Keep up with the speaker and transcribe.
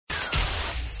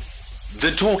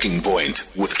The Talking Point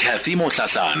with Kathy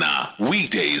Nonhlanhla.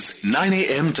 Weekdays, 9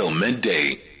 a.m. till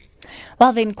midday.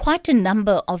 Well, then, quite a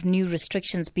number of new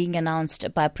restrictions being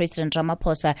announced by President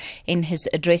Ramaphosa in his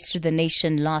address to the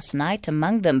nation last night,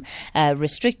 among them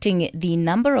restricting the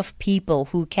number of people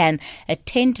who can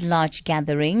attend large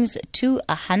gatherings to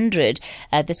 100.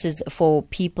 This is for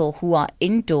people who are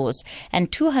indoors,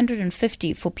 and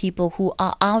 250 for people who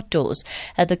are outdoors.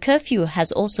 The curfew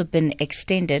has also been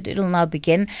extended. It will now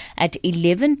begin at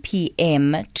 11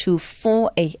 p.m. to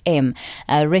 4 a.m.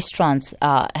 Restaurants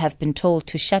have been told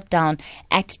to shut down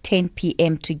at 10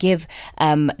 p.m. to give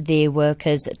their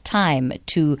workers time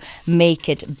to make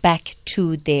it back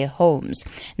to their homes.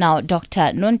 Now,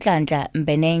 Dr. Nonhlanhla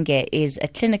Mbenenge is a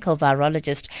clinical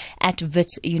virologist at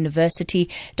Wits University.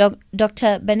 Dr.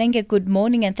 Mbenenge, good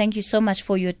morning, and thank you so much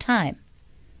for your time.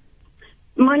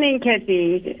 Morning,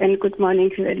 Kathy, and good morning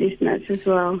to the listeners as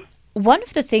well. One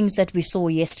of the things that we saw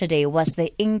yesterday was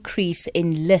the increase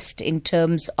in list in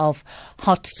terms of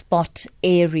hotspot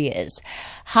areas.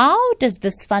 How does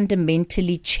this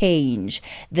fundamentally change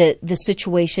the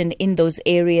situation in those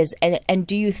areas? And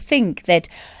do you think that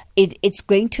it's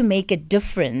going to make a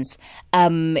difference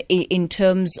in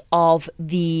terms of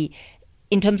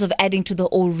adding to the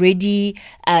already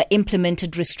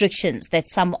implemented restrictions that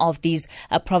some of these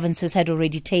provinces had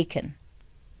already taken?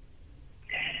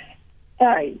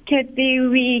 Kathy,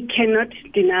 we cannot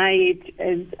deny it,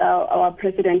 as our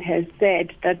president has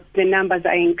said, that the numbers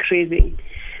are increasing.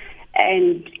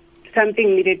 And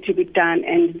something needed to be done,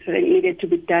 and needed to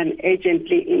be done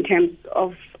urgently in terms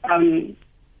of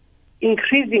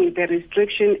increasing the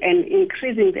restriction and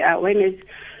increasing the awareness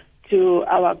to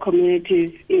our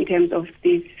communities in terms of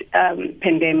this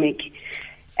pandemic.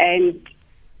 And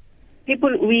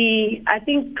I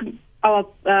think our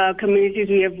communities,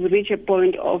 we have reached a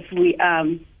point of we are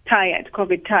tired,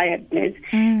 COVID tiredness,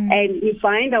 and we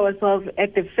find ourselves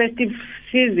at the festive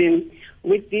season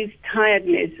with this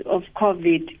tiredness of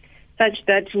COVID, such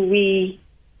that we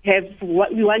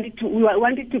want it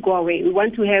to go away. We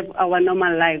want to have our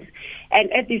normal lives,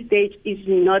 and at this stage is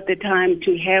not the time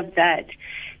to have that.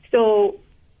 So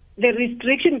the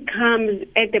restriction comes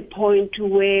at the point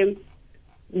where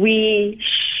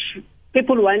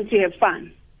people want to have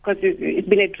fun, because it's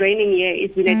been a draining year,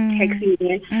 it's been a taxing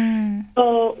year.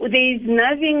 So there is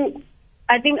nothing.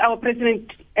 I think our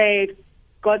president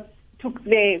took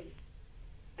the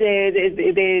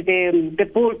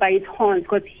bull by its horns,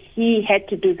 because he had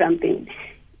to do something.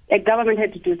 The government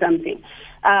had to do something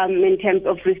in terms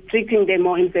of restricting the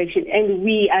more infection, and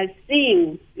we are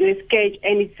seeing the scourge,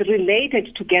 and it's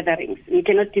related to gatherings. We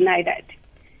cannot deny that.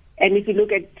 And if you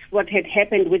look at what had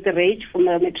happened with the rage from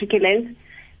the matriculants,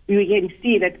 you can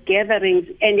see that gatherings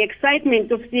and the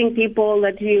excitement of seeing people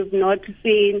that you've not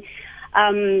seen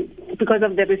because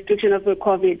of the restriction of the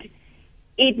COVID,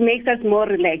 it makes us more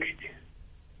relaxed.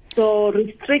 So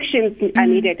restrictions are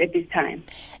needed at this time.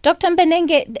 Dr.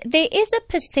 Mbenenge, there is a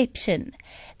perception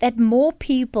that more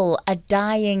people are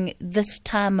dying this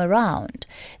time around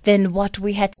than what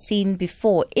we had seen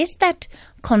before. Is that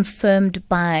confirmed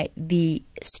by the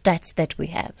stats that we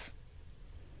have?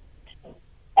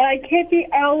 Kathy,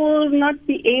 I will not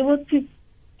be able to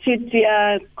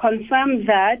confirm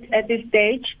that at this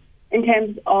stage in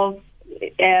terms of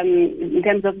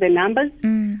the numbers.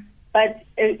 But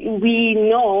we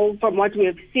know from what we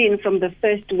have seen from the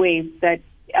first wave that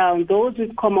those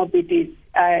with comorbidities,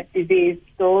 disease,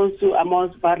 those who are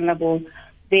most vulnerable,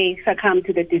 they succumb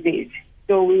to the disease.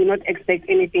 So we will not expect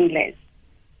anything less.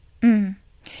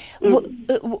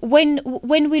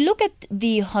 When we look at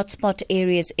the hotspot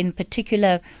areas, in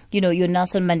particular, your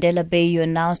Nelson Mandela Bay, your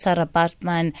now Sarah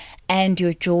Baartman, and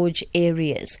your George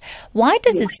areas, why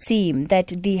does it seem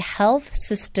that the health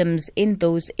systems in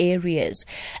those areas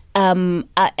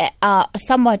are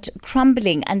somewhat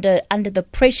crumbling under the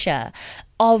pressure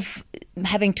of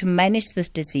having to manage this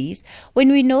disease,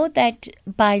 when we know that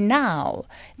by now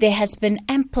there has been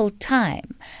ample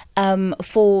time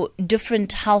for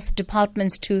different health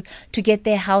departments to get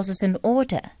their houses in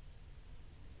order?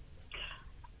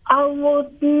 I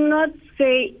would not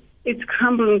say it's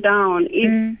crumbling down.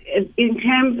 It's, in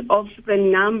terms of the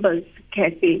numbers,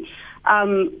 Kathy,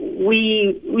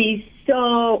 we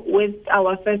saw with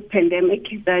our first pandemic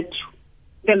that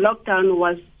the lockdown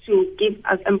was to give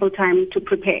us ample time to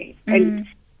prepare, and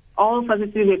all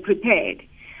facilities were prepared.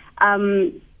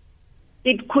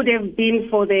 It could have been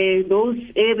for those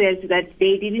areas that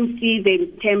they didn't see the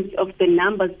in terms of the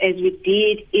numbers as we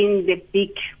did in the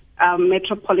big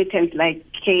metropolitans like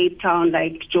Cape Town,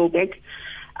 like Joburg,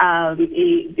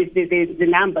 the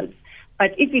numbers.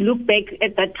 But if you look back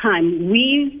at that time,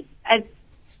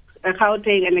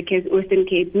 Gauteng and the case Western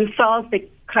Cape, we felt the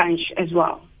crunch as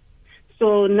well.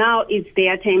 So now it's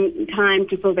their time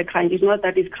to feel the crunch. It's not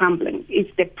that it's crumbling. It's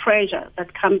the pressure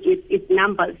that comes with its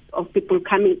numbers of people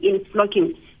coming in,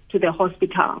 flocking to the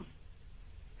hospital.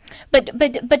 But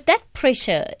that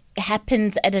pressure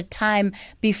happens at a time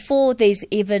before there's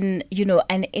even,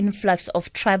 an influx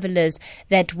of travelers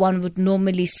that one would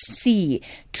normally see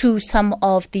to some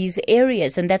of these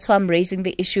areas. And that's why I'm raising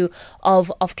the issue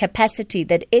of capacity.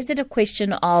 That is it a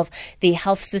question of the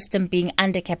health system being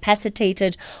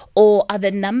undercapacitated, or are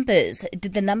the numbers,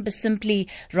 did the numbers simply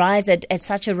rise at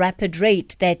such a rapid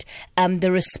rate that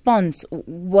the response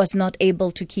was not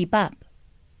able to keep up?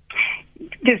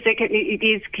 The second, it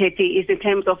is, Katie, is in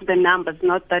terms of the numbers,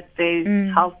 not that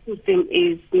the health system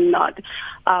is not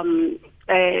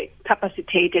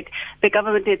capacitated. The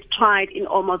government has tried in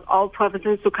almost all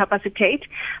provinces to capacitate,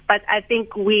 but I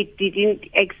think we didn't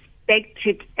expect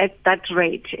it at that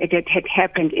rate. It had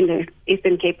happened in the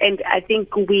Eastern Cape, and I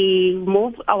think we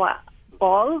moved our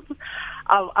balls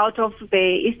out of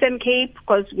the Eastern Cape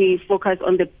because we focus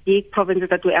on the big provinces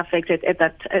that were affected at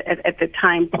the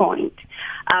time point.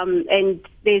 And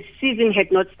the season had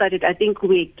not started. I think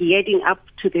we're getting up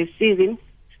to the season,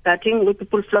 starting with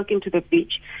people flocking to the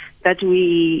beach, that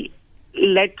we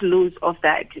let loose of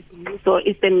that. So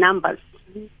it's the numbers.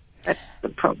 That's the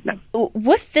problem.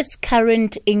 With this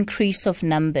current increase of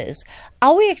numbers,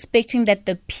 are we expecting that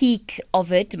the peak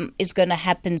of it is going to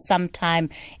happen sometime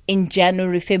in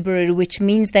January, February, which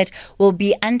means that we'll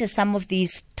be under some of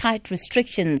these tight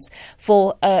restrictions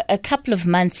for a couple of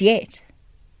months yet?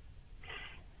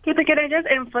 Can I just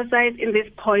emphasize in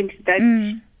this point that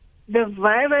the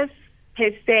virus per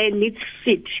se needs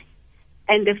feet,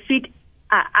 and the feet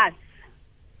are us,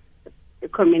 the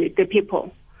community, the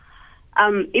people.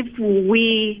 If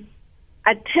we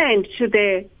attend to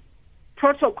the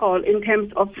protocol in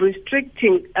terms of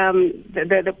restricting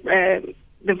the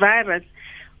virus,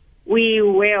 we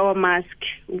wear our mask,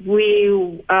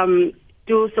 we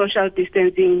do social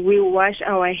distancing, we wash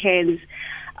our hands,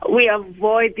 we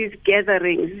avoid these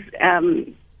gatherings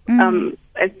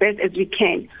as best as we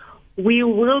can, we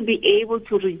will be able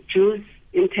to reduce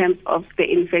in terms of the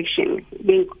infection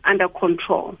being under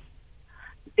control.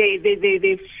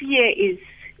 The fear is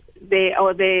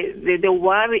the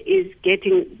worry is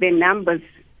getting the numbers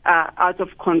out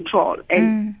of control,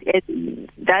 and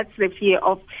that's the fear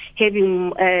of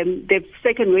having the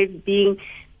second wave being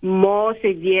more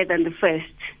severe than the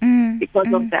first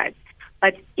because of that.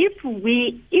 But if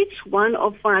each one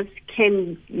of us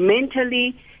can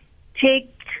mentally take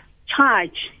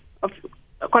charge of,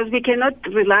 because we cannot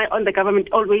rely on the government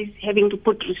always having to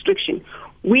put restriction.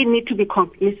 We need to be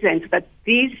cognizant that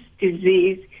this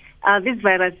disease, this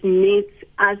virus needs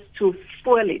us to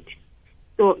fuel it.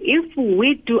 So if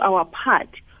we do our part,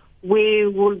 we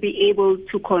will be able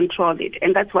to control it.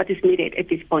 And that's what is needed at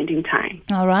this point in time.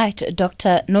 All right.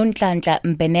 Dr. Nonhlanhla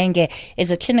Mbenenge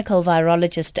is a clinical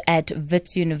virologist at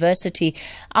Wits University.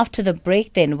 After the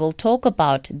break, then, we'll talk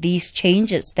about these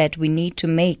changes that we need to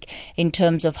make in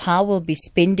terms of how we'll be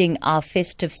spending our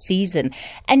festive season.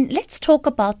 And let's talk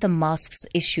about the masks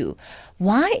issue.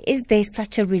 Why is there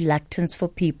such a reluctance for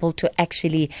people to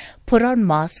actually put on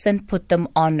masks and put them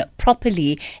on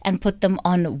properly and put them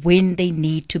on when they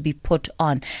need to be put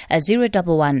on?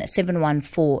 011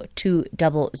 714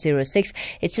 2006.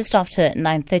 It's just after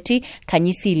 9:30.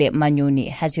 Kanyisile Manyoni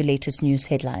has your latest news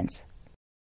headlines.